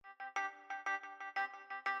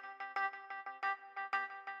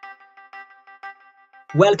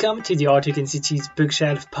Welcome to the Arctic Institute's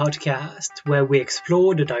Bookshelf podcast, where we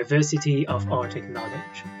explore the diversity of Arctic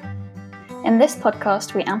knowledge. In this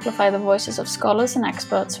podcast, we amplify the voices of scholars and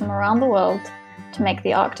experts from around the world to make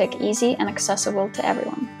the Arctic easy and accessible to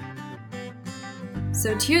everyone.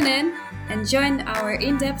 So tune in and join our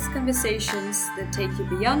in-depth conversations that take you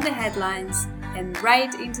beyond the headlines and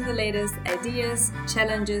right into the latest ideas,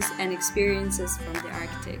 challenges, and experiences from the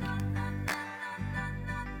Arctic.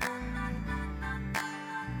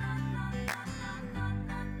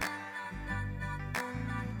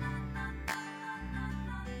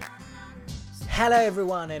 Hello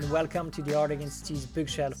everyone and welcome to the Arctic Institute's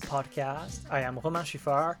Bookshelf podcast. I am Romain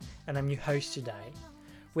Chiffard and I'm your host today.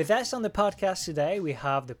 With us on the podcast today we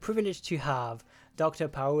have the privilege to have Dr.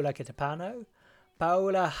 Paola Catapano.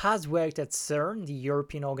 Paola has worked at CERN, the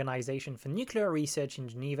European Organization for Nuclear Research in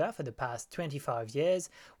Geneva, for the past 25 years,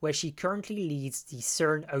 where she currently leads the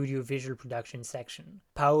CERN audiovisual production section.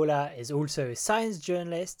 Paola is also a science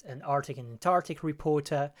journalist, an Arctic and Antarctic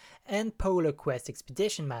reporter, and Polar Quest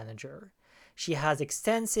expedition manager. She has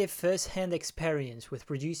extensive first-hand experience with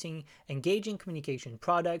producing engaging communication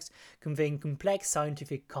products, conveying complex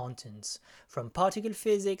scientific contents, from particle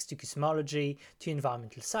physics to cosmology to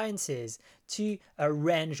environmental sciences to a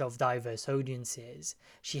range of diverse audiences.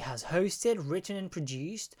 She has hosted, written and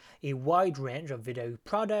produced a wide range of video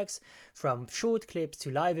products, from short clips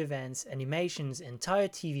to live events, animations, entire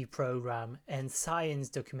TV program and science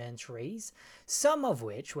documentaries, some of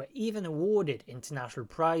which were even awarded international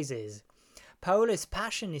prizes. Paola's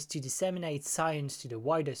passion is to disseminate science to the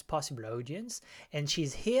widest possible audience, and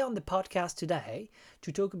she's here on the podcast today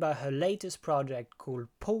to talk about her latest project called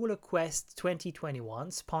Polar Quest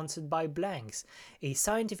 2021, sponsored by Blanks, a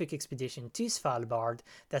scientific expedition to Svalbard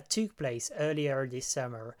that took place earlier this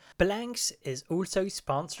summer. Blanks is also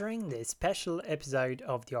sponsoring this special episode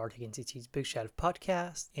of the Arctic Institute's Bookshelf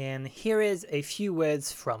podcast, and here is a few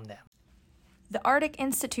words from them. The Arctic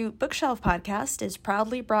Institute Bookshelf podcast is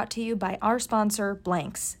proudly brought to you by our sponsor,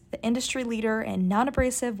 Blanks, the industry leader in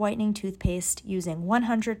non-abrasive whitening toothpaste using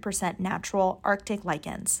 100% natural Arctic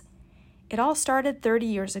lichens. It all started 30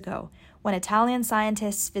 years ago when Italian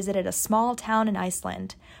scientists visited a small town in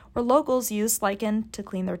Iceland where locals used lichen to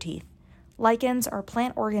clean their teeth. Lichens are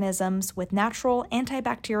plant organisms with natural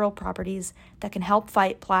antibacterial properties that can help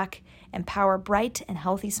fight plaque and power bright and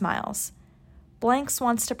healthy smiles. Blanks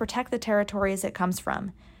wants to protect the territories it comes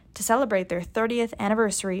from. To celebrate their 30th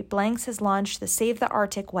anniversary, Blanks has launched the Save the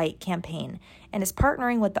Arctic White campaign and is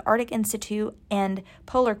partnering with the Arctic Institute and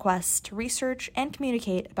Polar Quest to research and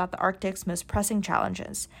communicate about the Arctic's most pressing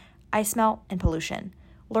challenges, ice melt and pollution.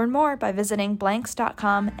 Learn more by visiting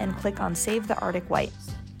blanks.com and click on Save the Arctic White.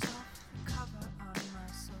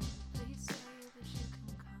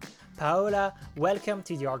 Paola, welcome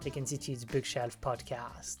to the Arctic Institute's Bookshelf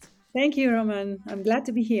podcast. Thank you, Roman. I'm glad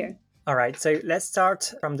to be here. All right, so let's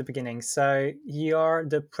start from the beginning. So you're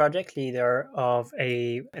the project leader of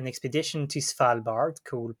an expedition to Svalbard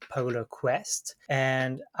called Polar Quest.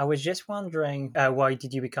 And I was just wondering, why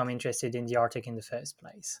did you become interested in the Arctic in the first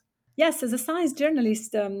place? Yes, as a science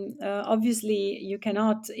journalist, obviously you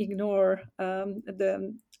cannot ignore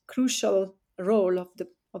the crucial role of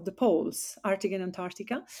the poles, Arctic and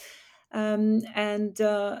Antarctica.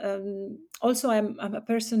 Also, I'm a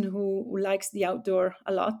person who likes the outdoor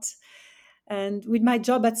a lot. And with my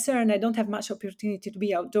job at CERN, I don't have much opportunity to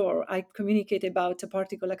be outdoor. I communicate about a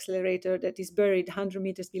particle accelerator that is buried 100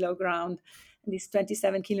 meters below ground and is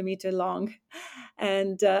 27 kilometers long.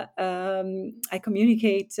 And I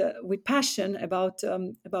communicate with passion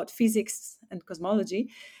about physics and cosmology,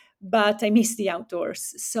 but I miss the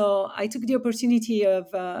outdoors. So I took the opportunity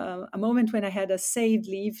of a moment when I had a saved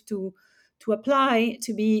leave to apply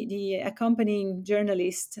to be the accompanying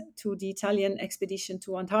journalist to the Italian expedition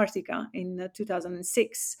to Antarctica in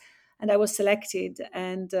 2006. And I was selected,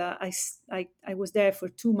 and I was there for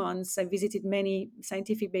 2 months. I visited many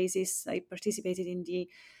scientific bases. I participated in the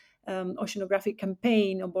oceanographic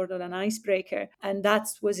campaign on board of an icebreaker, and that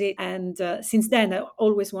was it. And since then, I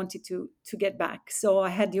always wanted to get back. So I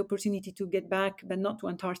had the opportunity to get back, but not to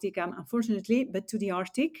Antarctica, unfortunately, but to the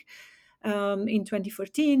Arctic. In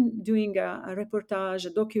 2014, doing a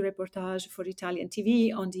docu-reportage for Italian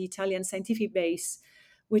TV on the Italian scientific base,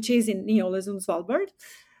 which is in Ny-Ålesund, Svalbard,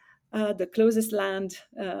 the closest land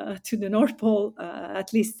to the North Pole,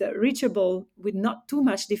 at least reachable with not too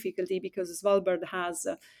much difficulty, because Svalbard has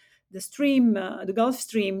the Gulf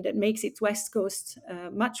Stream, that makes its west coast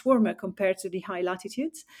much warmer compared to the high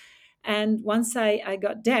latitudes. And once I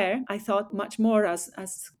got there, I thought much more as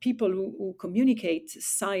people who communicate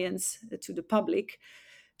science to the public,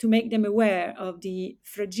 to make them aware of the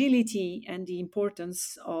fragility and the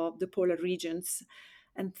importance of the polar regions.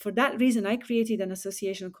 And for that reason, I created an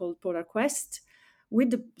association called Polar Quest, with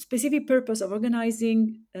the specific purpose of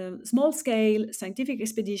organizing small-scale scientific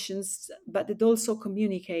expeditions, but that also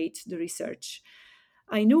communicate the research.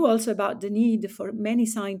 I knew also about the need for many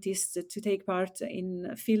scientists to take part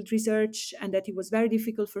in field research, and that it was very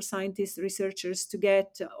difficult for scientists, researchers to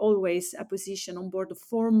get always a position on board of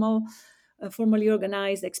formally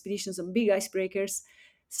organized expeditions on big icebreakers.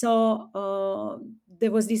 So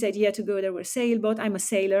there was this idea to go there with a sailboat. I'm a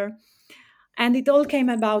sailor. And it all came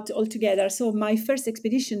about all together. So my first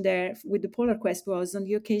expedition there with the Polar Quest was on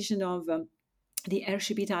the occasion of the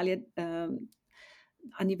Airship Italia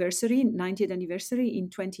anniversary, 90th anniversary in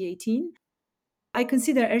 2018. I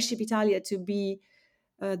consider Airship Italia to be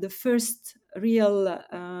the first real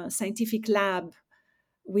scientific lab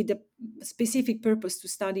with a specific purpose to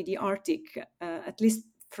study the Arctic, at least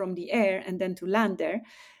from the air and then to land there.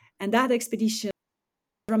 And that expedition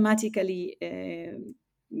dramatically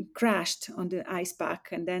crashed on the ice pack,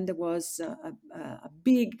 and then there was a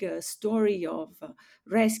big story of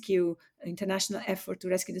rescue, international effort to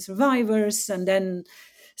rescue the survivors, and then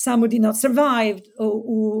some who did not survive,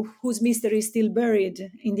 whose mystery is still buried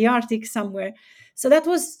in the Arctic somewhere. So that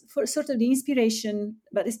was for sort of the inspiration,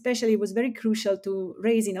 but especially it was very crucial to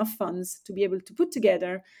raise enough funds to be able to put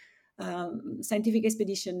together scientific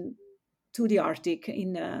expedition to the Arctic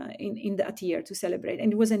in that year to celebrate.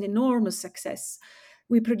 And it was an enormous success.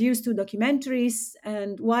 We produced 2 documentaries,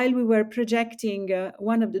 and while we were projecting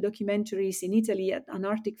one of the documentaries in Italy at an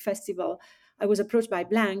Arctic festival, I was approached by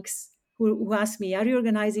Blanks, who asked me, "Are you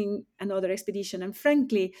organizing another expedition?" And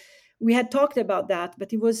frankly, we had talked about that,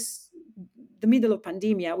 but it was the middle of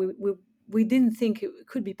pandemia. We didn't think it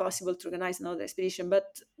could be possible to organize another expedition.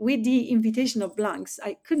 But with the invitation of Blanks,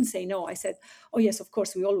 I couldn't say no. I said, "Oh yes, of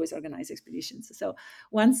course, we always organize expeditions." So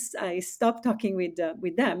once I stopped talking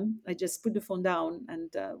with them, I just put the phone down, and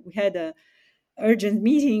we had a urgent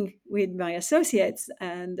meeting with my associates,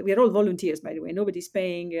 and we are all volunteers, by the way. Nobody's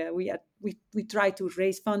paying. We try to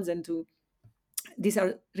raise funds, and these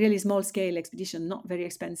are really small scale expeditions, not very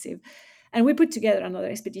expensive. And we put together another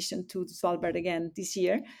expedition to Svalbard again this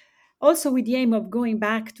year, also with the aim of going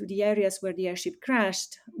back to the areas where the airship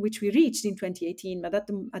crashed, which we reached in 2018. But at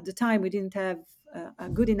the time, we didn't have a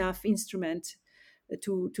good enough instrument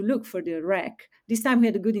to look for the wreck. This time we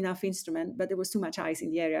had a good enough instrument, but there was too much ice in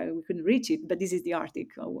the area and we couldn't reach it. But this is the Arctic.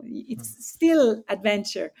 It's still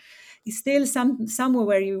adventure. It's still somewhere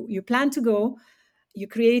where you plan to go. You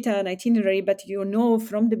create an itinerary, but you know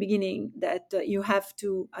from the beginning that you have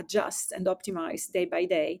to adjust and optimize day by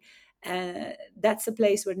day. That's a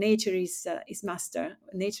place where nature is master.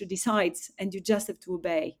 Nature decides, and you just have to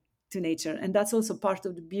obey to nature. And that's also part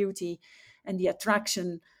of the beauty and the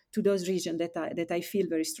attraction to those regions that I feel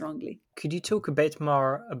very strongly. Could you talk a bit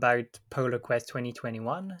more about Polar Quest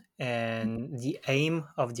 2021 and the aim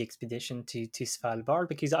of the expedition to Svalbard?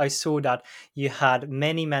 Because I saw that you had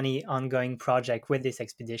many ongoing projects with this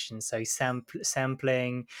expedition. So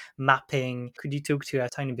sampling, mapping. Could you talk to a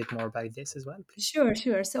tiny bit more about this as well, please? Sure.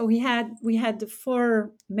 So we had the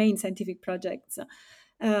 4 main scientific projects.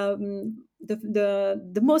 The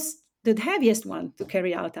heaviest one to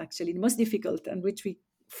carry out, actually, the most difficult, and which we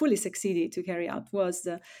fully succeeded to carry out, was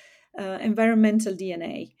the environmental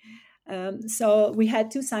DNA. So we had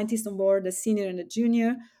 2 scientists on board, a senior and a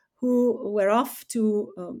junior, who were off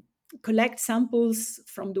to collect samples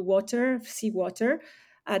from the water, seawater,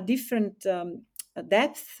 at different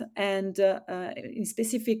depth and in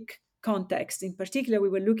specific context. In particular, we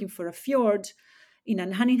were looking for a fjord in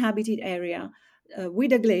an uninhabited area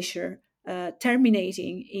with a glacier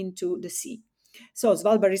terminating into the sea. So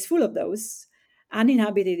Svalbard is full of those.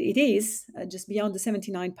 Uninhabited it is, just beyond the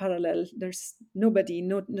 79 parallel. There's nobody,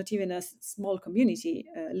 not even a small community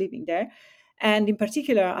living there. And in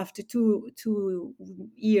particular, after two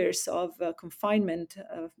years of confinement,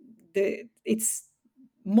 it's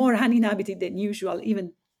more uninhabited than usual.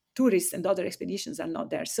 Even tourists and other expeditions are not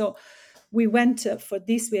there. So we went for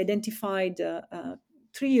this. We identified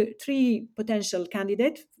three potential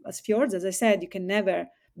candidates as fjords. As I said, you can never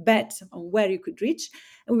bet on where you could reach.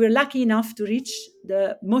 And we were lucky enough to reach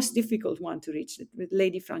the most difficult one to reach, with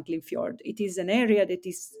Lady Franklin Fjord. It is an area that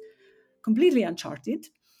is completely uncharted.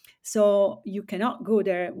 So you cannot go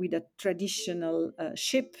there with a traditional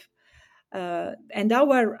ship. And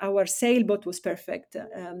our sailboat was perfect.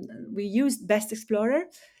 We used Best Explorer.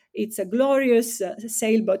 It's a glorious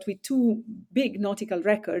sailboat with 2 big nautical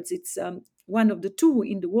records. It's one of the 2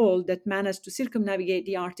 in the world that managed to circumnavigate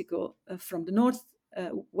the Arctic from the north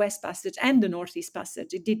West Passage and the Northeast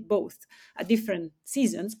Passage. It did both at different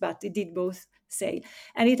seasons, but it did both sail.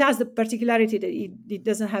 And it has the particularity that it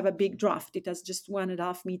doesn't have a big draft. It has just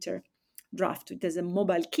 1.5 meter draft. It has a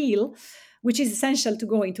mobile keel, which is essential to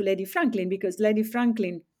go into Lady Franklin, because Lady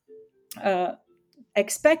Franklin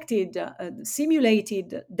expected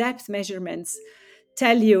simulated depth measurements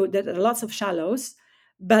tell you that there are lots of shallows,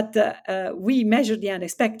 but we measured the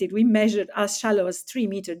unexpected. We measured as shallow as 3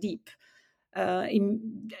 meter deep,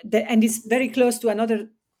 and it's very close to another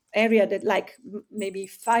area that, like maybe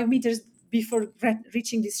 5 meters before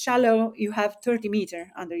reaching this shallow, you have 30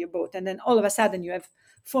 meter under your boat, and then all of a sudden you have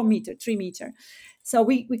 4 meter, 3 meter. So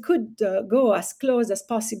we could go as close as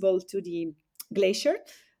possible to the glacier,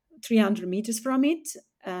 300 meters from it.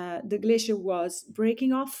 The glacier was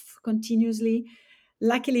breaking off continuously.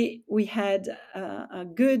 Luckily, we had a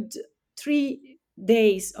good 3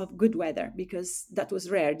 days of good weather, because that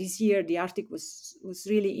was rare. This year, the Arctic was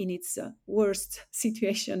really in its worst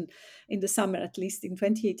situation in the summer. At least in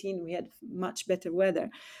 2018, we had much better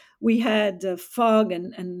weather. We had fog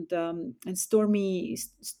and stormy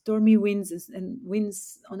winds and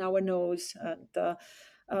winds on our nose, and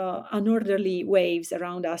unorderly waves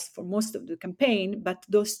around us for most of the campaign. But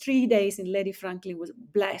those 3 days in Lady Franklin was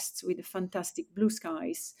blessed with fantastic blue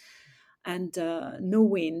skies and no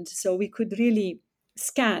wind. So we could really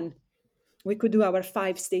scan. We could do our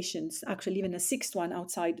 5 stations, actually even a 6th one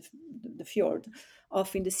outside the fjord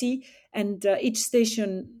off in the sea. And each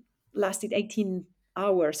station lasted 18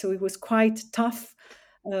 hours. So it was quite tough.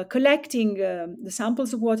 Collecting the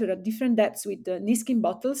samples of water at different depths with the Niskin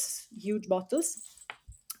bottles, huge bottles,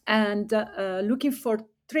 and looking for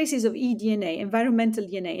traces of eDNA, environmental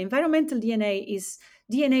DNA. Environmental DNA is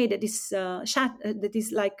DNA that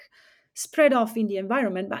is like spread off in the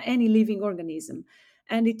environment by any living organism.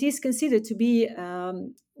 And it is considered to be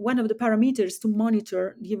one of the parameters to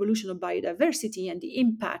monitor the evolution of biodiversity and the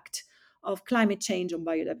impact of climate change on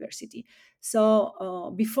biodiversity.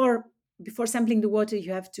 So before sampling the water,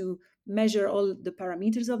 you have to measure all the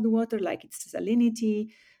parameters of the water, like its salinity,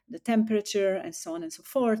 the temperature, and so on and so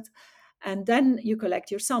forth. And then you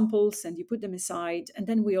collect your samples and you put them aside. And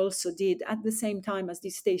then we also did, at the same time as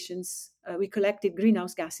these stations, we collected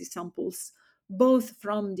greenhouse gases samples, both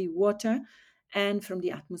from the water and from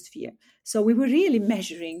the atmosphere. So we were really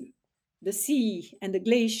measuring the sea and the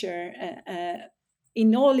glacier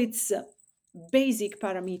in all its basic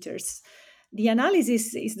parameters. The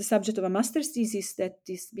analysis is the subject of a master's thesis that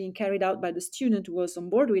is being carried out by the student who was on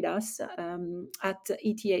board with us at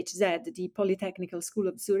ETHZ, the Polytechnical School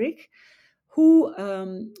of Zurich, who,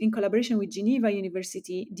 in collaboration with Geneva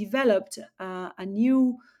University, developed a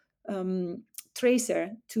new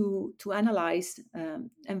tracer to analyze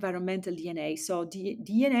environmental DNA. So the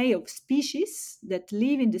DNA of species that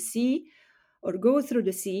live in the sea or go through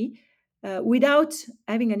the sea without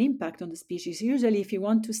having an impact on the species. Usually, if you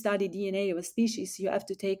want to study DNA of a species, you have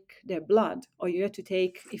to take their blood, or you have to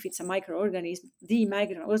take, if it's a microorganism, the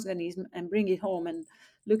microorganism, and bring it home and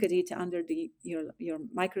look at it under your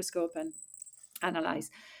microscope and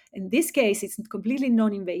analyze. In this case, it's completely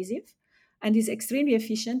non-invasive and is extremely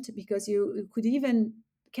efficient, because you could even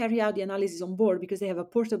carry out the analysis on board, because they have a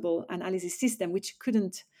portable analysis system, which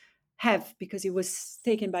couldn't have because it was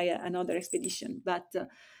taken by another expedition. But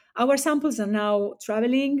our samples are now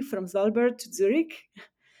traveling from Svalbard to Zurich,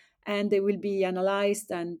 and they will be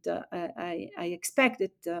analyzed. And I expect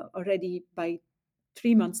that already by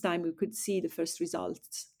 3 months' time, we could see the first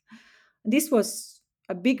results. This was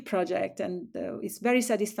a big project, and it's very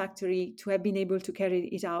satisfactory to have been able to carry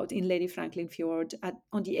it out in Lady Franklin Fjord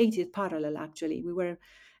on the 80th parallel, actually. We were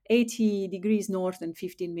 80 degrees north and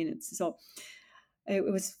 15 minutes. So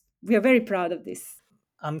we are very proud of this.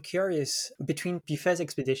 I'm curious, between Buffet's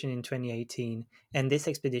expedition in 2018 and this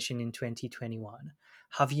expedition in 2021,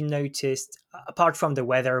 have you noticed, apart from the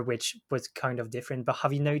weather, which was kind of different, but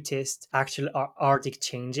have you noticed actual Arctic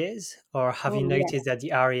changes? Or have you noticed that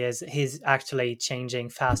the area is actually changing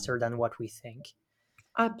faster than what we think?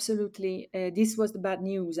 Absolutely. This was the bad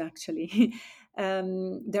news, actually.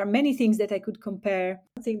 There are many things that I could compare.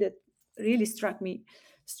 One thing that really struck me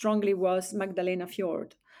strongly was Magdalena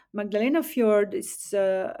Fjord. Magdalena Fjord is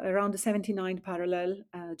around the 79th parallel,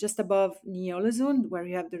 just above Ny-Ålesund, where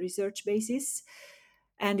you have the research basis.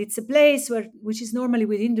 And it's a place which is normally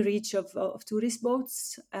within the reach of tourist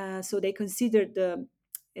boats. So they consider the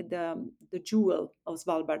jewel of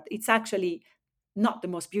Svalbard. It's actually not the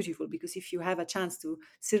most beautiful, because if you have a chance to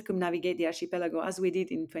circumnavigate the archipelago, as we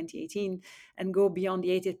did in 2018, and go beyond the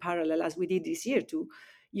 80th parallel, as we did this year too,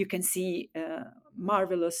 you can see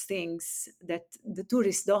marvelous things that the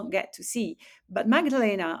tourists don't get to see. But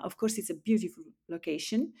Magdalena, of course, it's a beautiful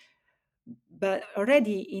location. But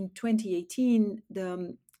already in 2018,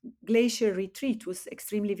 the glacier retreat was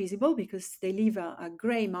extremely visible because they leave a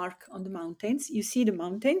gray mark on the mountains. You see the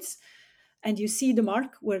mountains and you see the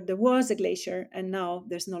mark where there was a glacier, and now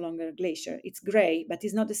there's no longer a glacier. It's gray, but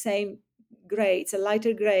it's not the same gray. It's a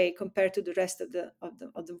lighter gray compared to the rest of the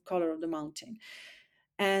color of the mountain.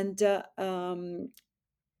 And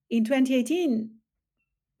in 2018,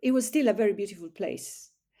 it was still a very beautiful place.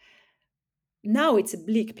 Now it's a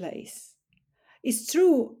bleak place. It's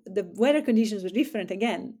true, the weather conditions were different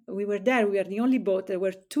again. We were there, we were the only boat. There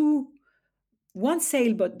were one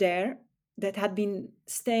sailboat there that had been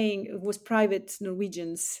staying, it was private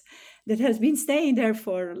Norwegians, that has been staying there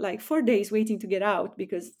for like 4 days waiting to get out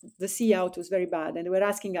because the sea out was very bad. And they were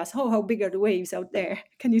asking us, how big are the waves out there?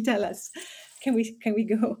 Can you tell us? Can we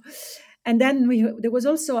go? And then there was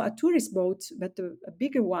also a tourist boat, but a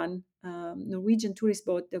bigger one, Norwegian tourist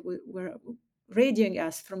boat that were radioing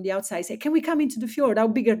us from the outside, say, can we come into the fjord? How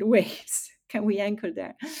big are the waves? Can we anchor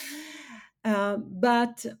there?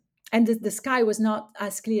 And the sky was not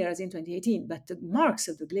as clear as in 2018, but the marks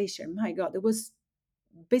of the glacier, my God, there was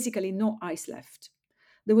basically no ice left.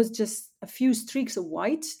 There was just a few streaks of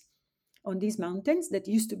white on these mountains that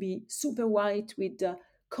used to be super white with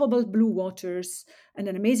cobalt blue waters and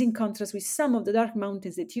an amazing contrast with some of the dark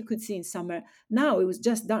mountains that you could see in summer. Now it was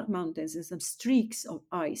just dark mountains and some streaks of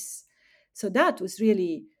ice. So that was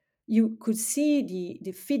really, you could see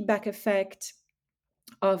the feedback effect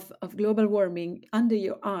of global warming under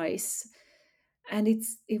your eyes. And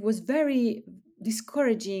it was very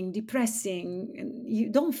discouraging, depressing, and you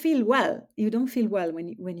don't feel well. You don't feel well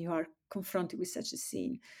when you are confronted with such a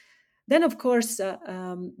scene. Then, of course,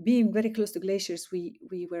 being very close to glaciers,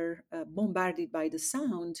 we were bombarded by the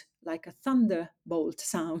sound, like a thunderbolt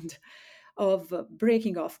sound of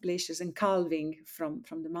breaking off glaciers and calving from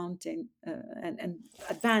the mountain and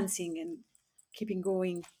advancing and keeping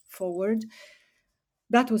going forward.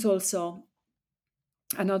 That was also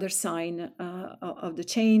another sign of the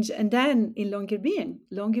change. And then in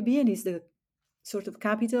Longyearbyen is the sort of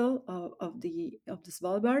capital of the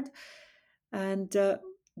Svalbard, and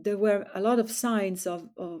there were a lot of signs of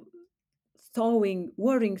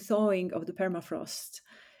worrying thawing of the permafrost.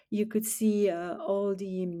 You could see all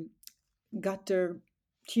the gutter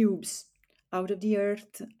tubes out of the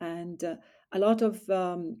earth, and a lot of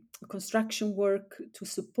construction work to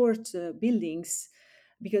support buildings,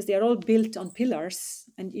 because they are all built on pillars,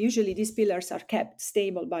 and usually these pillars are kept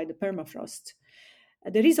stable by the permafrost.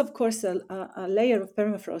 There is, of course, a layer of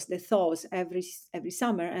permafrost that thaws every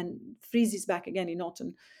summer and freezes back again in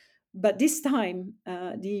autumn. But this time,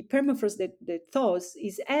 the permafrost that thaws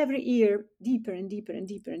is every year deeper and deeper and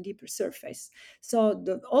deeper and deeper surface. So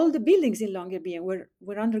all the buildings in Longyearbyen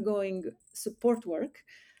were undergoing support work,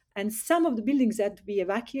 and some of the buildings had to be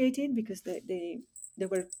evacuated because they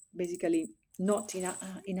were basically not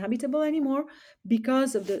inhabitable anymore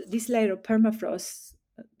because of this layer of permafrost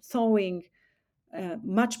thawing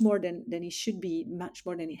much more than it should be, much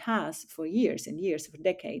more than it has for years and years, for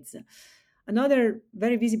decades. Another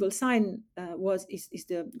very visible sign is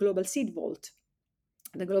the global seed vault.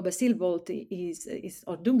 The global seed vault is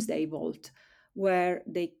or doomsday vault, where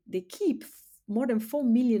they keep more than 4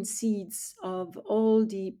 million seeds of all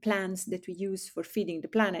the plants that we use for feeding the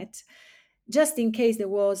planet, just in case there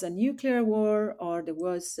was a nuclear war or there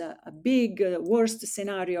was a big worst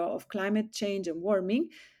scenario of climate change and warming.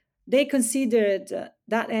 They considered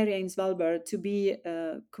that area in Svalbard to be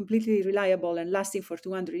completely reliable and lasting for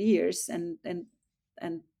 200 years and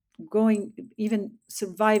going, even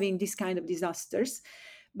surviving this kind of disasters.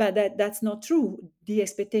 But that's not true. The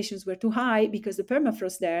expectations were too high because the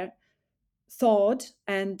permafrost there thawed,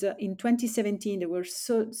 and in 2017 there were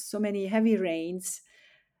so many heavy rains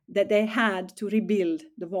that they had to rebuild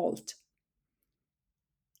the vault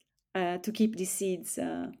to keep the seeds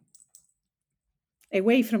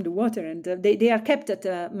away from the water, and they are kept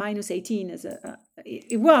at minus 18 as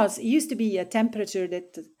it used to be a temperature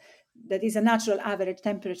that is a natural average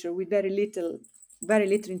temperature with very little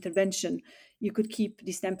intervention. You could keep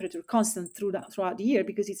this temperature constant throughout the year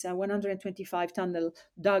because it's a 125 tunnel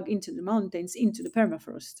dug into the mountains, into the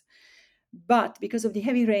permafrost. But because of the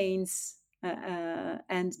heavy rains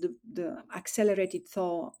and the accelerated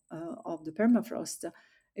thaw of the permafrost,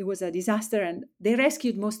 it was a disaster, and they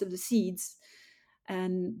rescued most of the seeds,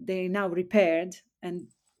 and they now repaired and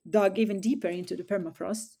dug even deeper into the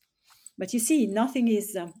permafrost. But you see, nothing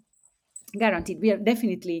is guaranteed. We are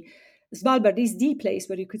definitely Svalbard is the place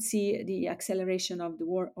where you could see the acceleration of the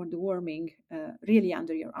warming really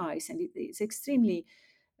under your eyes, and it's extremely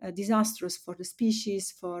disastrous for the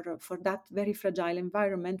species, for that very fragile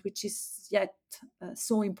environment, which is yet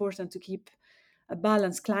so important to keep a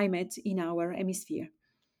balanced climate in our hemisphere.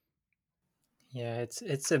 Yeah,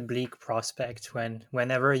 it's a bleak prospect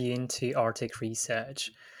whenever you're into Arctic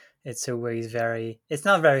research. It's always it's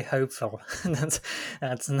not very hopeful.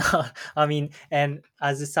 That's not, I mean, and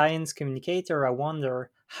as a science communicator, I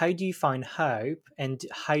wonder, how do you find hope and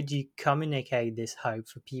how do you communicate this hope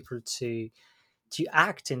for people to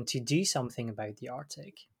act and to do something about the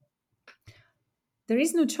Arctic? There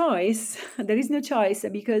is no choice. There is no choice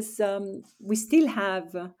because we still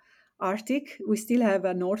have Arctic. We still have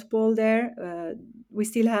a North Pole there. We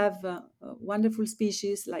still have wonderful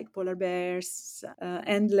species like polar bears,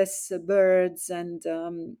 endless birds,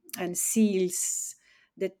 and seals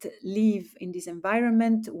that live in this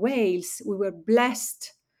environment. Whales. We were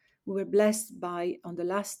blessed. We were blessed by, on the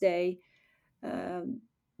last day, um,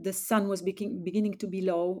 the sun was beginning to be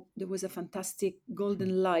low. There was a fantastic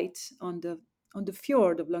golden light on the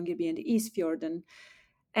fjord of Longyearbyen, and the East Fjord,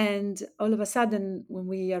 and all of a sudden, when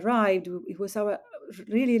we arrived, it was our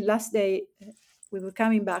really last day. We were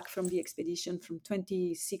coming back from the expedition from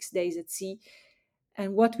 26 days at sea,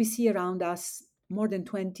 and what we see around us, more than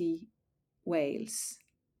 20 whales.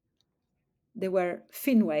 They were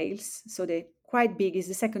fin whales, so they're quite big. Is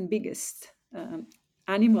the second biggest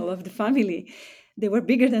animal of the family. They were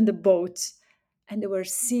bigger than the boat, and they were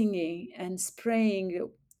singing and spraying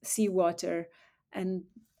seawater and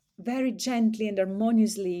very gently and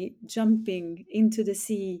harmoniously jumping into the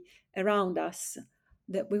sea around us.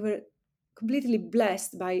 That we were completely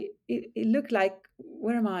blessed by. It looked like,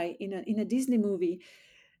 where am I, in a Disney movie?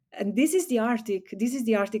 And this is the Arctic. This is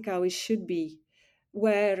the Arctic how it should be,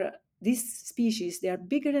 where these species, they are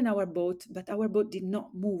bigger than our boat, but our boat did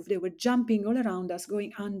not move. They were jumping all around us,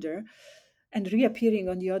 going under and reappearing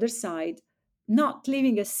on the other side, not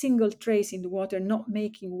leaving a single trace in the water, not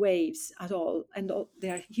making waves at all. And they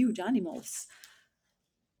are huge animals.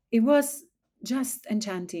 It was just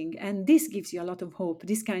enchanting. And this gives you a lot of hope.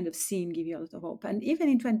 This kind of scene gives you a lot of hope. And even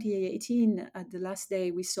in 2018, at the last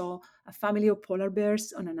day, we saw a family of polar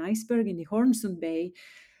bears on an iceberg in the Hornsund Bay.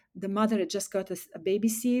 The mother had just got a baby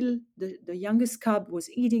seal. The youngest cub was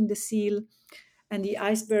eating the seal. And the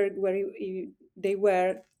iceberg where they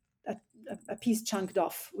were, a piece chunked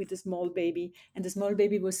off with a small baby. And the small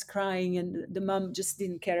baby was crying, and the mom just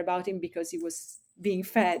didn't care about him because he was being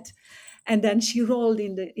fed. And then she rolled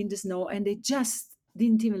in the snow, and they just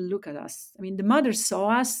didn't even look at us. I mean, the mother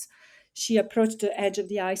saw us. She approached the edge of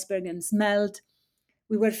the iceberg and smelled.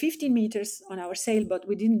 We were 15 meters on our sailboat.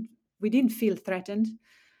 We didn't feel threatened,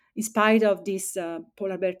 in spite of this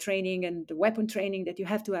polar bear training and the weapon training that you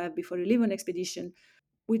have to have before you leave an expedition.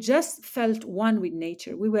 We just felt one with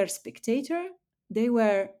nature. We were spectator. They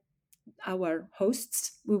were our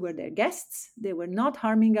hosts. We were their guests. They were not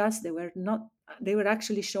harming us. They were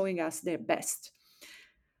actually showing us their best.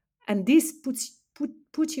 And this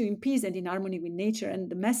put you in peace and in harmony with nature. And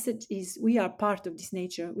the message is, we are part of this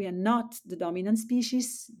nature. We are not the dominant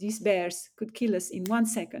species. These bears could kill us in 1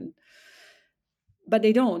 second, but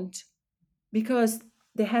they don't, because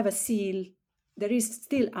they have a seal. There is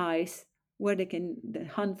still ice where they can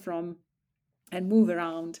hunt from and move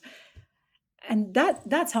around. And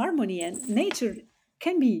that's harmony. And nature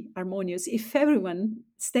can be harmonious if everyone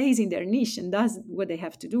stays in their niche and does what they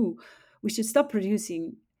have to do. We should stop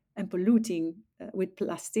producing and polluting with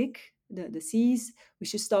plastic the seas. We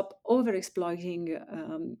should stop over exploiting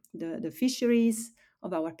the fisheries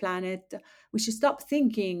of our planet. We should stop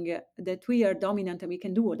thinking that we are dominant and we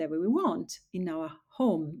can do whatever we want in our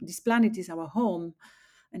home. This planet is our home.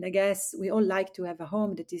 And I guess we all like to have a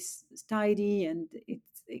home that is tidy and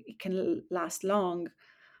it can last long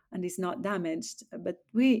and is not damaged. But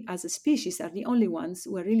we as a species are the only ones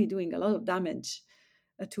who are really doing a lot of damage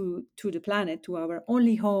to the planet, to our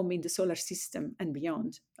only home in the solar system and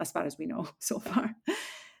beyond, as far as we know so far.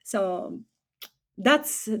 So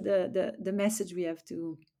that's the message we have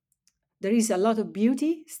to. There is a lot of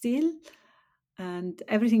beauty still, and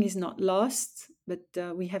everything is not lost, but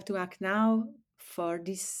we have to act now for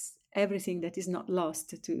this everything that is not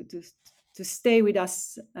lost to stay with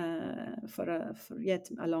us for yet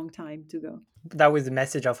a long time to go. That was the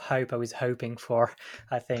message of hope I was hoping for,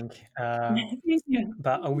 I think. Yeah.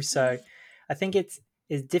 But also, I think it's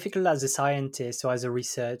difficult as a scientist or as a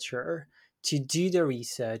researcher to do the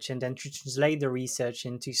research and then to translate the research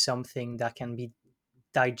into something that can be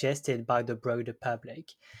digested by the broader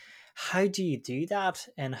public. How do you do that,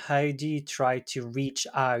 and how do you try to reach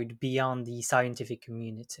out beyond the scientific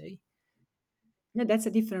community? Yeah, that's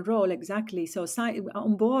a different role, exactly. So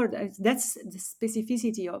on board, that's the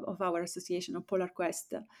specificity of our association of Polar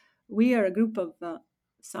Quest. We are a group of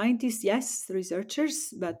scientists, yes,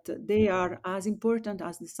 researchers, but they are as important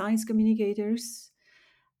as the science communicators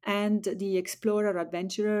and the explorer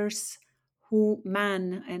adventurers who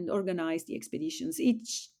man and organize the expeditions.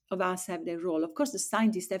 Each of us have their role. Of course, the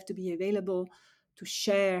scientists have to be available to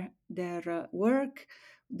share their work.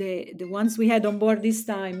 The ones we had on board this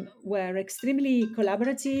time were extremely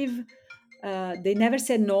collaborative. They never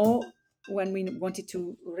said no when we wanted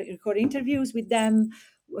to record interviews with them.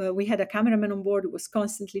 We had a cameraman on board who was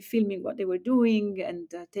constantly filming what they were doing and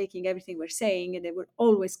taking everything we're saying, and they were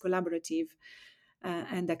always collaborative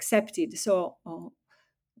and accepted. So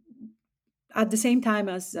at the same time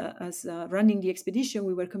as running the expedition,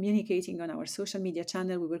 we were communicating on our social media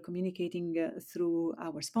channel. We were communicating through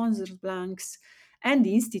our sponsors, Blanks, and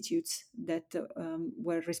the institutes that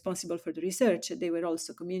were responsible for the research. They were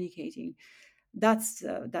also communicating. That's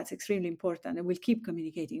extremely important, and we'll keep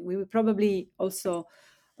communicating. We will probably also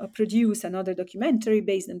produce another documentary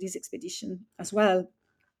based on this expedition as well,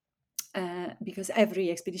 because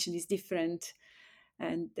every expedition is different.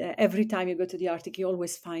 And every time you go to the Arctic, you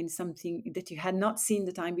always find something that you had not seen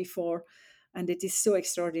the time before, and it is so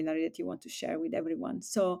extraordinary that you want to share with everyone.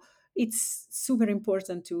 So it's super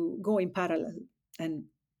important to go in parallel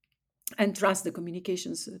and trust the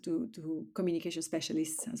communications to communication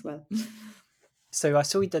specialists as well. So I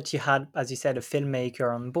saw that you had, as you said, a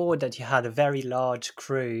filmmaker on board, that you had a very large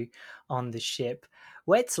crew on the ship.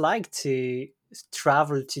 What it's like to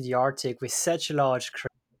travel to the Arctic with such a large crew?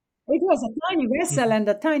 It was a tiny vessel and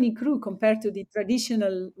a tiny crew compared to the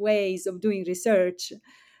traditional ways of doing research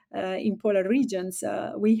in polar regions.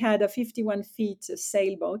 We had a 51 feet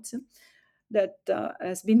sailboat that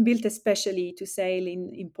has been built especially to sail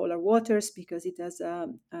in polar waters because it has a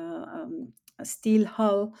steel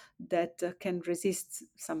hull that can resist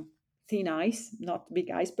some thin ice, not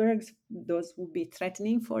big icebergs. Those would be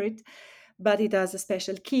threatening for it. But it has a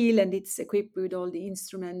special keel and it's equipped with all the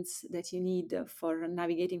instruments that you need for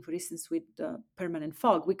navigating, for instance, with permanent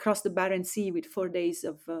fog. We crossed the Barents Sea with 4 days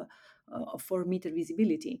of 4-meter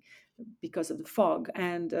visibility because of the fog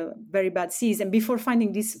and very bad seas. And before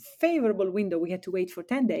finding this favorable window, we had to wait for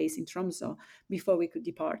 10 days in Tromsø before we could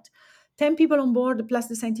depart. 10 people on board, plus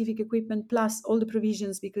the scientific equipment, plus all the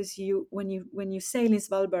provisions, because when you sail in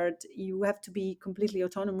Svalbard, you have to be completely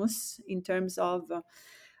autonomous in terms of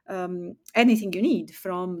anything you need,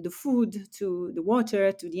 from the food to the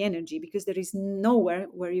water to the energy, because there is nowhere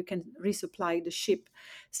where you can resupply the ship.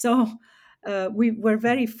 So we were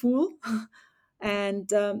very full,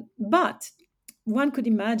 and but one could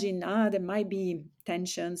imagine there might be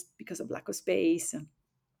tensions because of lack of space,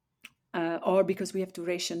 or because we have to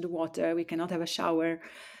ration the water. We cannot have a shower.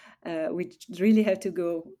 We really have to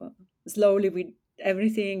go slowly with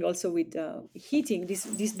everything. Also with heating.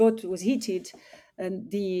 This boat was heated,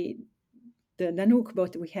 and the Nanook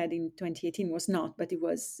boat we had in 2018 was not, but it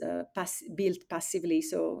was built passively,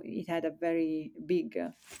 so it had a very big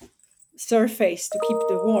surface to keep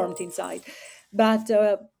the warmth inside. But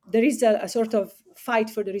there is a sort of fight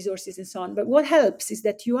for the resources and so on. But what helps is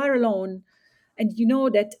that you are alone, and you know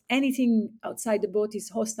that anything outside the boat is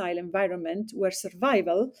hostile environment where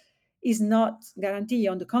survival is not guaranteed.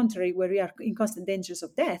 On the contrary, where we are in constant dangers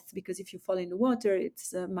of death, because if you fall in the water,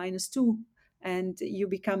 it's -2, and you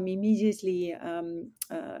become immediately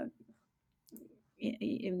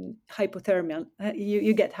in hypothermia.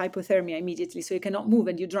 You get hypothermia immediately, so you cannot move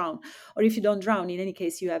and you drown. Or if you don't drown, in any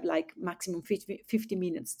case, you have like maximum 50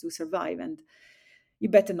 minutes to survive, and you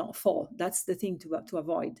better not fall. That's the thing to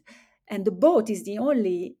avoid. And the boat is the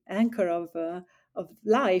only anchor of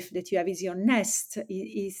life that you have. Is your nest,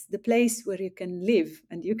 is the place where you can live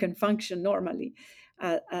and you can function normally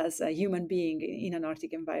as a human being in an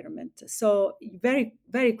Arctic environment. So very,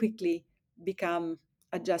 very quickly become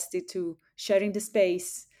adjusted to sharing the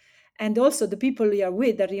space. And also the people you are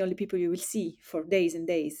with are the only people you will see for days and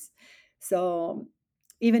days. So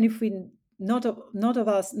even if not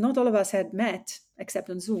all of us had met except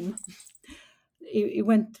on Zoom, it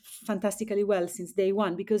went fantastically well since day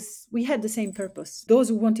one, because we had the same purpose. Those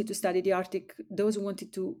who wanted to study the Arctic, those who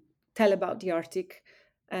wanted to tell about the Arctic,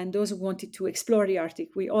 and those who wanted to explore the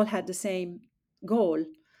Arctic, we all had the same goal,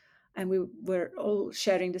 and we were all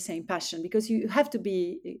sharing the same passion, because you have to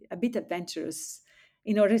be a bit adventurous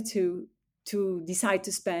in order to decide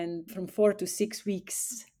to spend from 4 to 6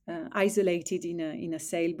 weeks isolated in a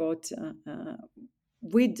sailboat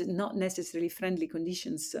with not necessarily friendly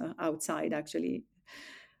conditions outside. Actually,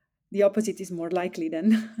 the opposite is more likely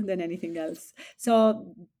than anything else.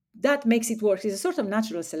 So that makes it work. It's a sort of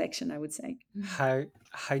natural selection, I would say.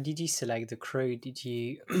 How did you select the crew? Did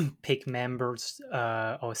you pick members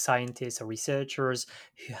or scientists or researchers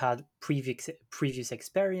who had previous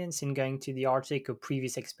experience in going to the Arctic or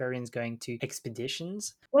previous experience going to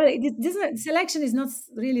expeditions? Well, selection is not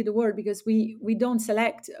really the word, because we don't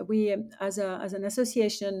select. We as an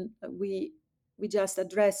association, we just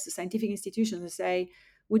address scientific institutions and say,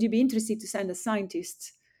 would you be interested to send a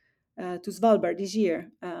scientist to Svalbard this year?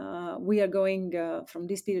 We are going from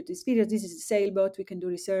this period to this period. This is a sailboat. We can do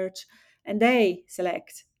research, and they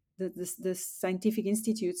select the scientific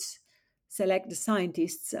institutes select the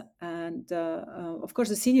scientists. And of course,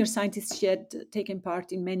 the senior scientist, she had taken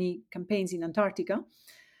part in many campaigns in Antarctica,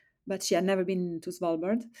 but she had never been to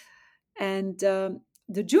Svalbard. And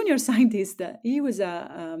the junior scientist, he was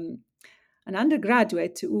an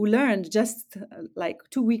undergraduate who learned just like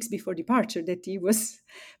 2 weeks before departure that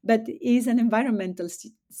but he's an environmental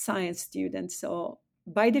science student. So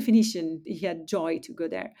by definition, he had joy to go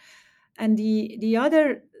there. And the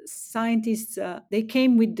other scientists, they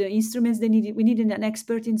came with the instruments they needed. We needed an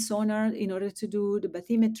expert in sonar in order to do the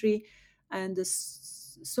bathymetry, and the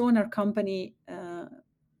sonar company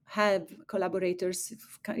have collaborators.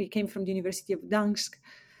 He came from the University of Gdańsk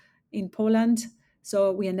in Poland,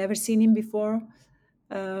 so we had never seen him before,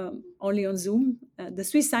 only on Zoom. The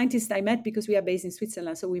Swiss scientists I met because we are based in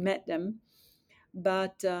Switzerland, so we met them.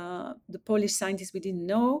 But the Polish scientists we didn't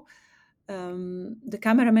know. The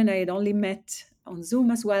cameraman I had only met on Zoom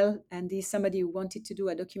as well, and he's somebody who wanted to do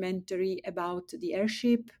a documentary about the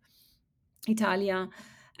airship Italia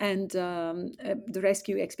and the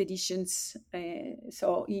rescue expeditions.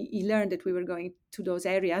 So he learned that we were going to those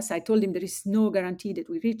areas. I told him there is no guarantee that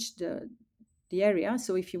we reach the area,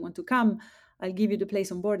 so if you want to come, I'll give you the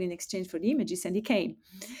place on board in exchange for the images. And he came.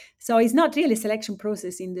 So it's not really a selection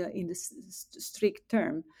process in the strict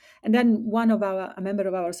term. And then a member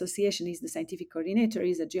of our association is the scientific coordinator.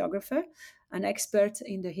 He's a geographer, an expert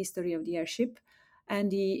in the history of the airship,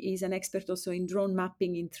 and he is an expert also in drone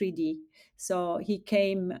mapping in 3D. So he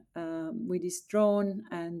came with his drone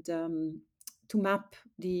and to map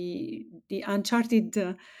the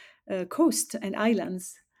uncharted coast and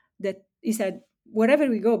islands that he said, wherever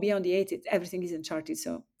we go beyond the 80s, everything is uncharted.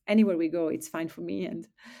 So anywhere we go, it's fine for me. And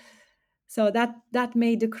so that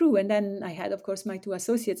made the crew. And then I had, of course, my two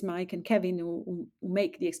associates, Mike and Kevin, who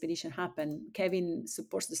make the expedition happen. Kevin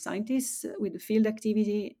supports the scientists with the field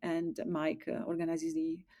activity, and Mike organizes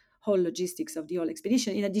the whole logistics of the whole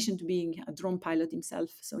expedition, in addition to being a drone pilot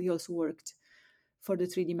himself. So he also worked for the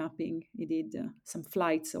 3D mapping. He did some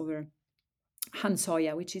flights over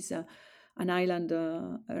Hansoya, which is an island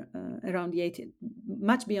around the 80th,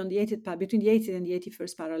 much beyond the 80th, between the 80th and the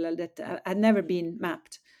 81st parallel, that had never been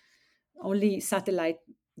mapped. Only satellite,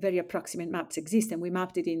 very approximate maps exist, and we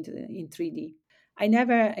mapped it in 3D. I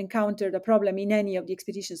never encountered a problem in any of the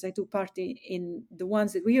expeditions I took part in the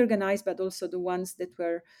ones that we organized, but also the ones that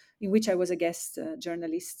were in which I was a guest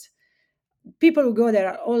journalist. People who go there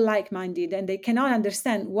are all like-minded, and they cannot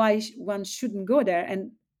understand why one shouldn't go there,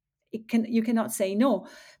 and you cannot say no.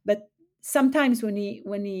 But sometimes when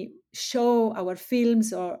we show our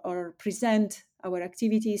films or present our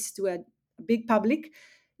activities to a big public,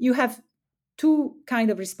 you have two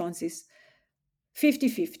kind of responses,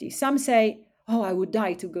 50-50. Some say, oh, I would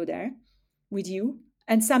die to go there with you.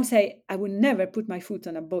 And some say, I would never put my foot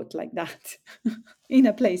on a boat like that, in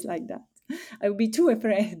a place like that. I would be too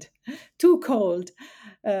afraid, too cold,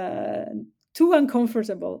 too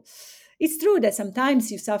uncomfortable. It's true that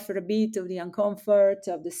sometimes you suffer a bit of the uncomfort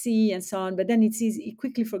of the sea and so on, but then it's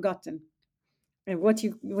quickly forgotten. And what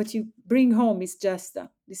you bring home is just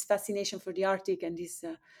this fascination for the Arctic and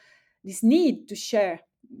this need to share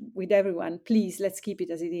with everyone. Please, let's keep it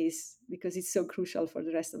as it is, because it's so crucial for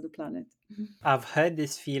the rest of the planet. I've heard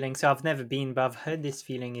this feeling, so I've never been, but I've heard this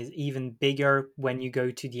feeling is even bigger when you go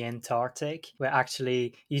to the Antarctic, where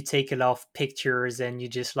actually you take a lot of pictures and you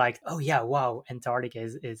just like, oh yeah, wow, Antarctica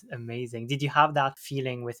is amazing. Did you have that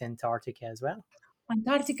feeling with Antarctica as well?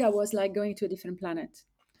 Antarctica was like going to a different planet.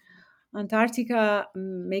 Antarctica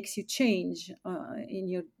makes you change in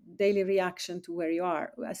your daily reaction to where you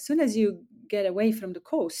are. As soon as you get away from the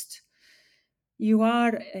coast, you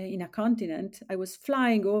are in a continent. I was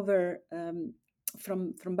flying over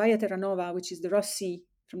from Baia Terranova, which is the Ross Sea,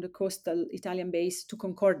 from the coastal Italian base, to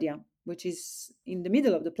Concordia, which is in the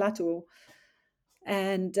middle of the plateau.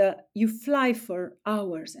 And you fly for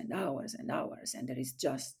hours and hours and hours, and there is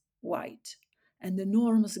just white. And the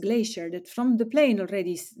enormous glacier that from the plane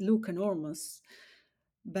already look enormous.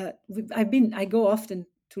 But I go often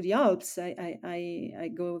to the Alps. I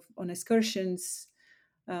go on excursions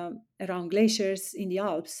around glaciers in the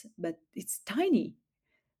Alps, but it's tiny.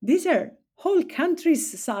 These are whole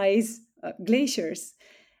countries size glaciers,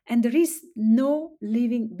 and there is no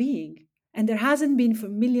living being, and there hasn't been for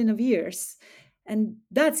millions of years. And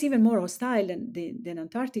that's even more hostile than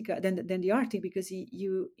Antarctica, than the Arctic, because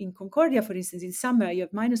you in Concordia, for instance, in summer you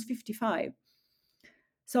have minus 55.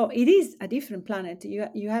 So it is a different planet.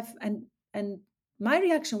 You have and my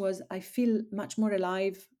reaction was I feel much more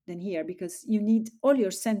alive than here, because you need all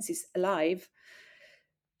your senses alive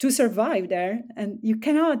to survive there, and you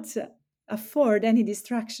cannot afford any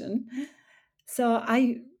distraction. So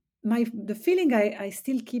the feeling I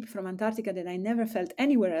still keep from Antarctica that I never felt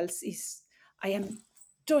anywhere else is I am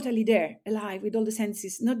totally there, alive with all the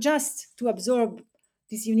senses, not just to absorb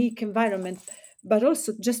this unique environment, but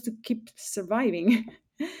also just to keep surviving,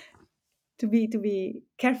 to be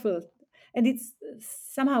careful. And it's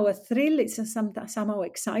somehow a thrill, it's somehow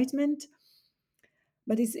excitement,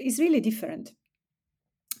 but it's really different.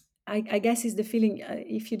 I guess is the feeling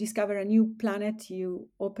if you discover a new planet, you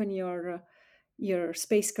open your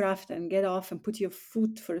spacecraft and get off and put your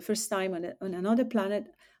foot for the first time on another planet.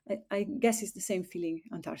 I guess it's the same feeling,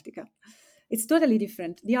 Antarctica. It's totally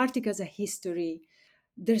different. The Arctic has a history.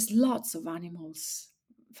 There's lots of animals,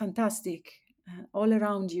 fantastic, all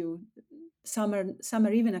around you. Some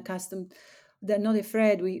are even accustomed. They're not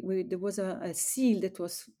afraid. There was a seal that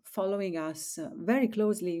was following us very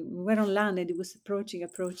closely. We were on land and it was approaching.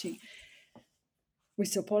 We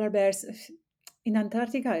saw polar bears. In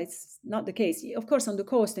Antarctica, it's not the case. Of course, on the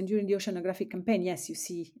coast and during the oceanographic campaign, yes, you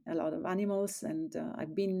see a lot of animals. And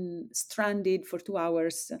I've been stranded for 2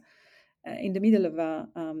 hours in the middle of a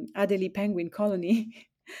Adelie penguin colony.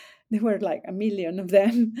 There were like a million of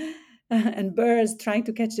them. And birds trying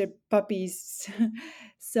to catch their puppies.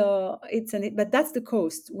 So but that's the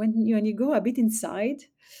coast. When you go a bit inside,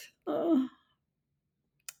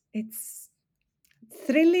 it's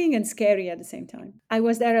thrilling and scary at the same time. I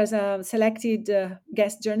was there as a selected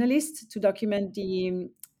guest journalist to document the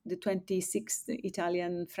 26th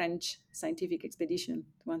Italian-French scientific expedition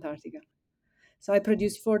to Antarctica. So I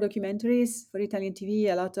produced 4 documentaries for Italian TV,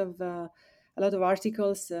 a lot of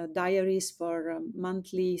articles, diaries for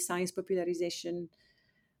monthly science popularization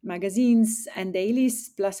magazines and dailies.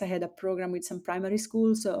 Plus, I had a program with some primary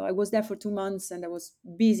schools. So I was there for 2 months, and I was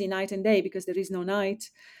busy night and day because there is no night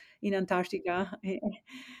in Antarctica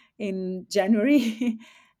in January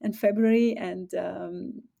and February. And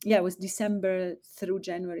it was December through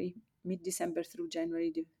January, mid-December through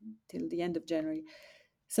January till the end of January.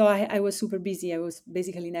 So I was super busy. I was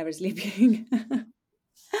basically never sleeping.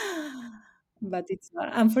 But it's an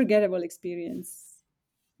unforgettable experience.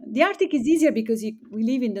 The Arctic is easier because we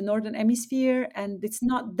live in the northern hemisphere and it's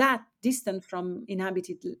not that distant from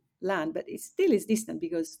inhabited land, but it still is distant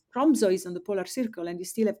because Tromsø is on the polar circle and you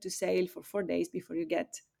still have to sail for 4 days before you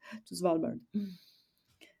get to Svalbard.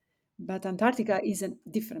 But Antarctica is a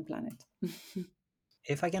different planet.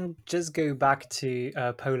 If I can just go back to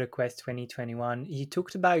Polar Quest 2021, you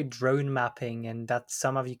talked about drone mapping and that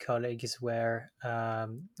some of your colleagues were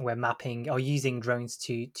mapping or using drones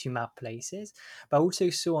to map places. But I also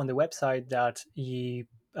saw on the website that you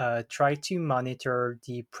try to monitor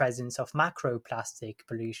the presence of macroplastic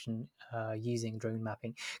pollution using drone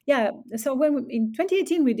mapping. Yeah, so in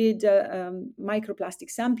 2018 we did microplastic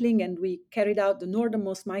sampling, and we carried out the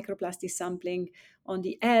northernmost microplastic sampling on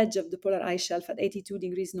the edge of the polar ice shelf at 82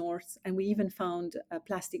 degrees north, and we even found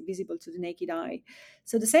plastic visible to the naked eye.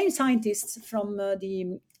 So the same scientists from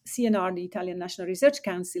the CNR, the Italian National Research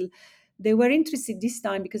Council, they were interested this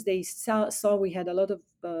time because they saw we had a lot of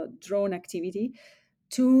drone activity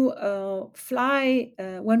to fly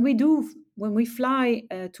when we fly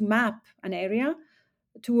to map an area,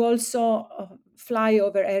 to also fly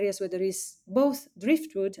over areas where there is both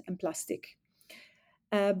driftwood and plastic.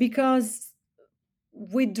 Because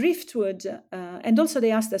with driftwood, and also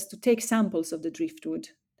they asked us to take samples of the driftwood,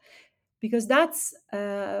 because that's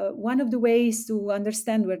one of the ways to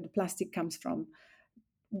understand where the plastic comes from.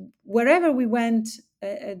 Wherever we went,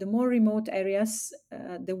 the more remote areas,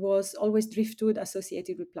 there was always driftwood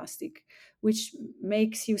associated with plastic, which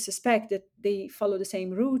makes you suspect that they follow the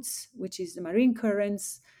same routes, which is the marine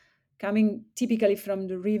currents, coming typically from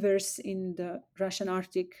the rivers in the Russian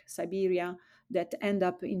Arctic, Siberia, that end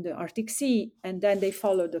up in the Arctic Sea, and then they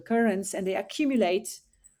follow the currents and they accumulate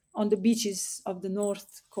on the beaches of the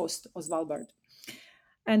north coast of Svalbard.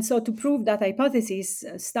 And so to prove that hypothesis,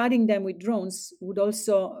 studying them with drones would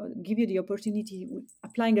also give you the opportunity,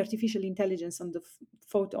 applying artificial intelligence on the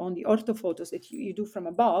photo, on the orthophotos that you do from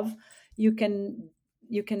above, you can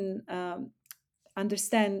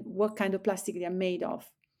understand what kind of plastic they are made of.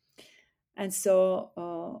 And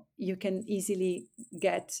so you can easily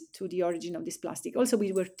get to the origin of this plastic. Also,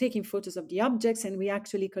 we were taking photos of the objects, and we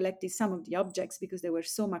actually collected some of the objects because they were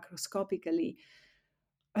so macroscopically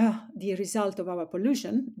the result of our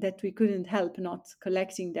pollution that we couldn't help not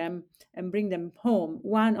collecting them and bring them home.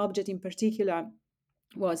 One object in particular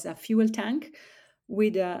was a fuel tank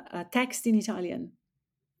with a text in Italian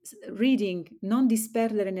reading "Non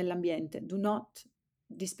disperdere nell'ambiente," do not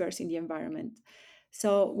disperse in the environment.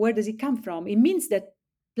 So where does it come from? It means that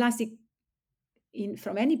plastic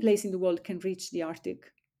from any place in the world can reach the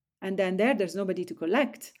Arctic, and then there's nobody to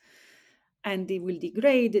collect, and it will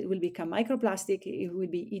degrade, it will become microplastic, it will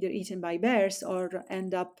be either eaten by bears or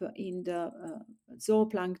end up in the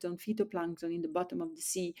zooplankton, phytoplankton in the bottom of the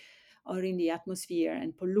sea or in the atmosphere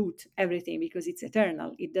and pollute everything because it's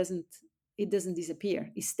eternal. It doesn't disappear.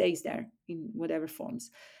 It stays there in whatever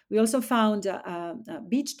forms. We also found a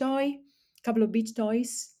beach toy, a couple of beach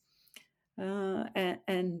toys,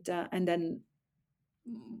 and then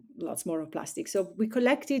lots more of plastic. So we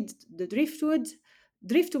collected the driftwood.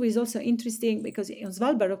 Driftwood is also interesting because on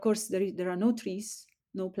Svalbard, of course, there are no trees,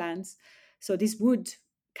 no plants. So this wood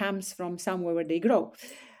comes from somewhere where they grow.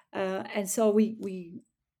 And so we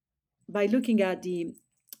by looking at the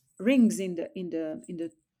rings in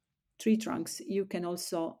the tree trunks, you can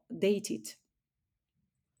also date it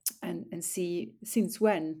and see since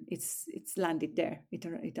when it's landed there,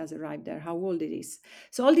 it has arrived there, how old it is.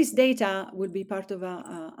 So all this data will be part of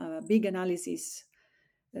a big analysis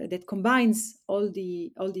that combines all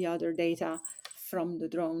the other data from the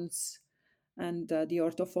drones and the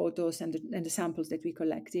orthophotos and the samples that we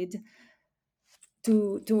collected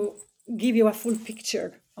to give you a full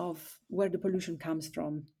picture of where the pollution comes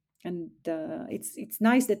from. And it's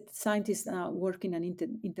nice that scientists work in an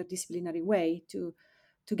interdisciplinary way to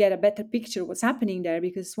get a better picture of what's happening there,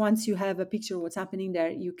 because once you have a picture of what's happening there,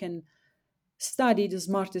 you can study the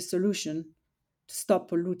smartest solution to stop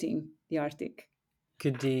polluting the Arctic.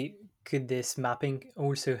 Could this mapping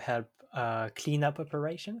also help cleanup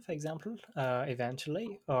operation, for example,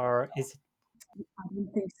 eventually, or is it? I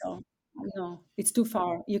don't think so. No, it's too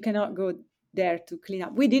far. You cannot go there to clean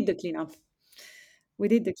up. We did the cleanup,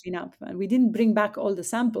 and we didn't bring back all the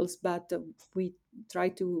samples, but we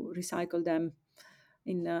tried to recycle them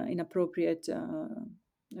in appropriate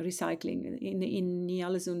recycling. In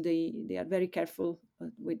Ny-Ålesund, they are very careful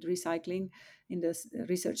with recycling in the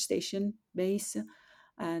research station base,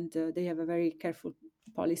 and they have a very careful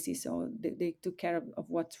policy, so they took care of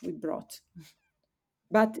what we brought.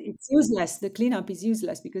 But it's useless. The cleanup is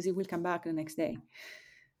useless because it will come back the next day.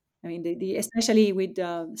 I mean, especially with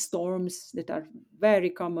storms that are very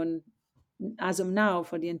common as of now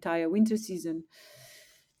for the entire winter season.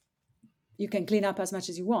 You can clean up as much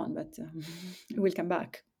as you want, but it will come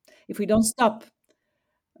back. If we don't stop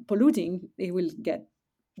polluting, it will get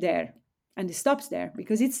there, and it stops there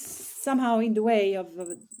because it's somehow in the way of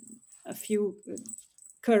a few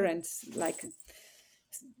currents, like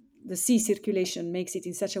the sea circulation makes it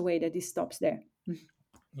in such a way that it stops there.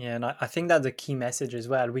 Yeah, and I think that's a key message as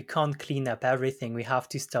well. We can't clean up everything. We have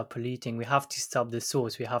to stop polluting. We have to stop the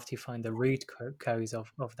source. We have to find the root cause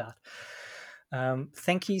of that.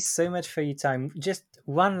 Thank you so much for your time. Just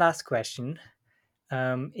one last question.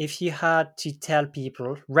 If you had to tell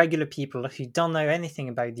people, regular people who don't know anything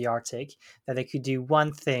about the Arctic, that they could do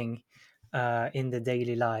one thing in the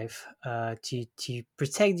daily life to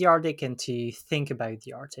protect the Arctic and to think about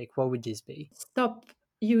the Arctic, what would this be? Stop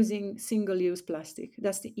using single-use plastic.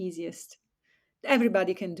 That's the easiest.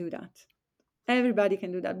 Everybody can do that.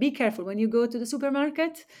 Be careful when you go to the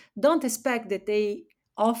supermarket. Don't expect that they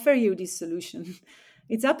offer you this solution.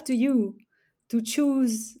 It's up to you to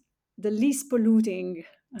choose the least polluting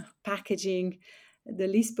packaging, the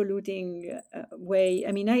least polluting way.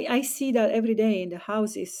 I mean, I see that every day in the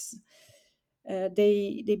houses.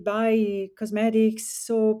 They buy cosmetics,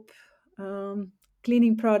 soap,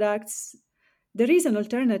 cleaning products. There is an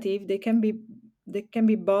alternative. They can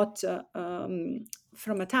be bought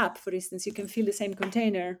from a tap, for instance. You can fill the same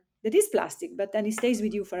container that is plastic, but then it stays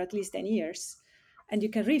with you for at least 10 years, and you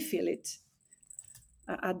can refill it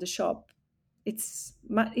at the shop. It's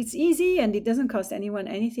easy, and it doesn't cost anyone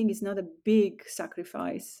anything. It's not a big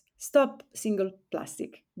sacrifice. Stop single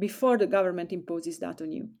plastic before the government imposes that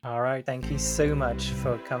on you. All right. Thank you so much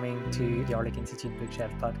for coming to the Arctic Institute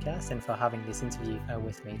Bookshelf podcast and for having this interview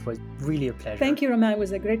with me. It was really a pleasure. Thank you, Romain. It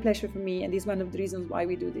was a great pleasure for me, and it's one of the reasons why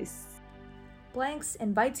we do this. Blanks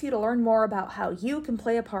invites you to learn more about how you can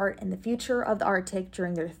play a part in the future of the Arctic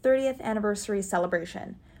during their 30th anniversary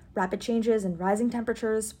celebration. Rapid changes in rising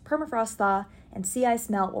temperatures, permafrost thaw, and sea ice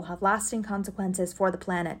melt will have lasting consequences for the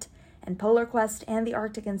planet. and PolarQuest and the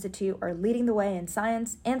Arctic Institute are leading the way in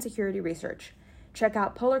science and security research. Check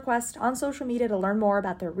out PolarQuest on social media to learn more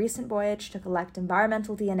about their recent voyage to collect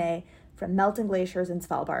environmental DNA from melting glaciers in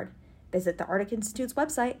Svalbard. Visit the Arctic Institute's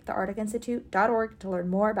website, thearcticinstitute.org, to learn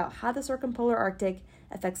more about how the circumpolar Arctic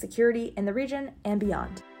affects security in the region and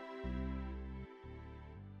beyond.